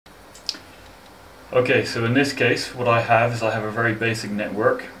Okay, so in this case what I have a very basic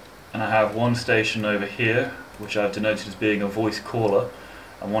network, and I have one station over here which I've denoted as being a voice caller,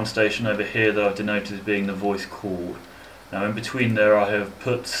 and one station over here that I've denoted as being the voice called. Now in between there I have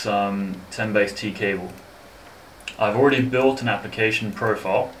put some 10 base T cable. I've already built an application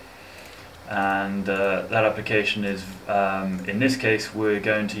profile, and that application is, in this case we're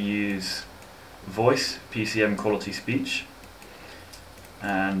going to use voice, PCM quality speech,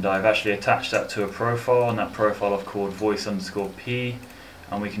 and I've actually attached that to a profile, and that profile I've called voice_p,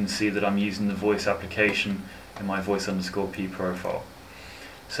 and we can see that I'm using the voice application in my voice_p profile.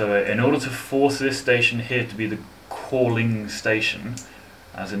 So in order to force this station here to be the calling station,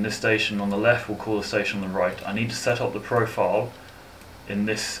 as in this station on the left will call the station on the right, I need to set up the profile in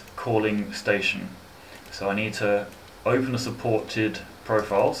this calling station. So I need to open the supported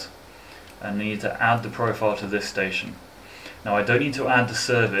profiles and need to add the profile to this station. Now I don't need to add the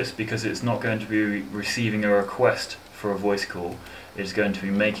service because it's not going to be receiving a request for a voice call, it's going to be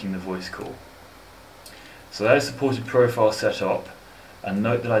making the voice call. So that is supported profile set up, and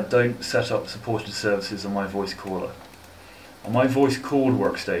note that I don't set up supported services on my voice caller. On my voice called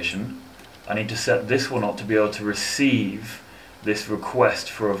workstation, I need to set this one up to be able to receive this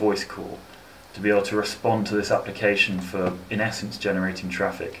request for a voice call, to be able to respond to this application for, in essence, generating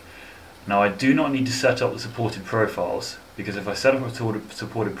traffic. Now I do not need to set up the supported profiles, because if I set up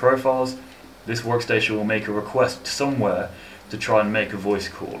supported profiles, this workstation will make a request somewhere to try and make a voice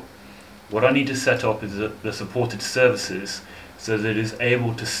call. What I need to set up is the supported services so that it is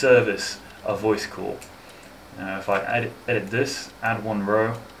able to service a voice call. Now if I edit this, add one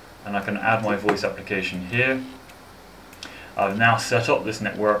row, and I can add my voice application here, I've now set up this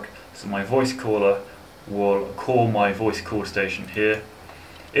network so my voice caller will call my voice call station here.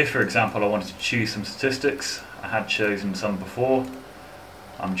 If, for example, I wanted to choose some statistics, I had chosen some before.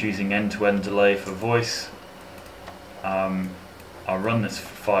 I'm choosing end-to-end delay for voice. I'll run this for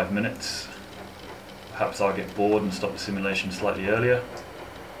 5 minutes. Perhaps I'll get bored and stop the simulation slightly earlier.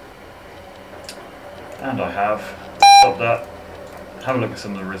 And I have stopped that. Have a look at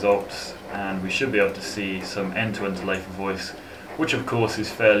some of the results, and we should be able to see some end-to-end delay for voice, which of course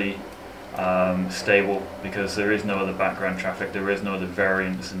is fairly stable because there is no other background traffic, there is no other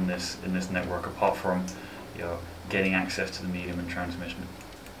variance in this network apart from getting access to the medium and transmission.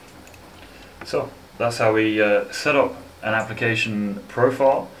 So that's how we set up an application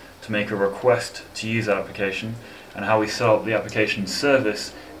profile to make a request to use that application, and how we set up the application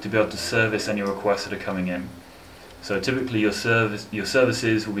service to be able to service any requests that are coming in. So typically your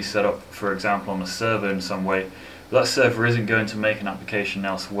services will be set up, for example, on a server in some way, but that server isn't going to make an application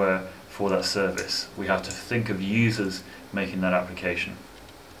elsewhere for that service. We have to think of users making that application.